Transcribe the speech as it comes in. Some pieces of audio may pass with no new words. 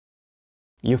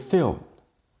You failed.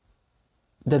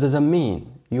 That doesn't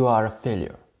mean you are a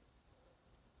failure.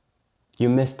 You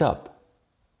messed up.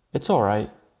 It's alright.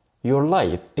 Your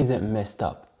life isn't messed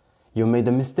up. You made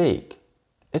a mistake.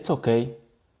 It's okay.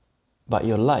 But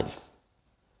your life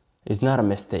is not a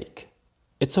mistake.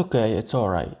 It's okay, it's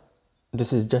alright.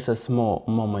 This is just a small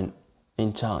moment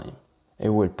in time. It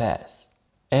will pass.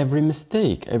 Every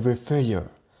mistake, every failure,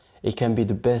 it can be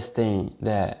the best thing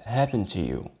that happened to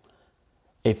you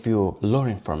if you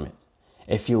learn from it,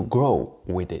 if you grow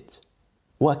with it.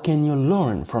 What can you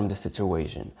learn from the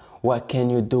situation? What can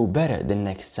you do better the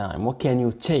next time? What can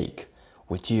you take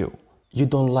with you? You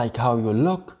don't like how you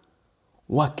look?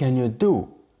 What can you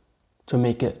do to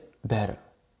make it better?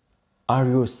 Are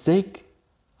you sick?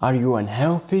 Are you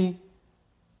unhealthy?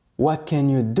 What can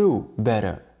you do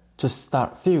better to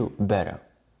start feel better?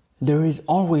 There is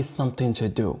always something to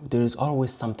do. There is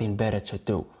always something better to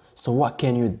do. So what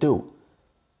can you do?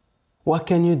 What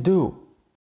can you do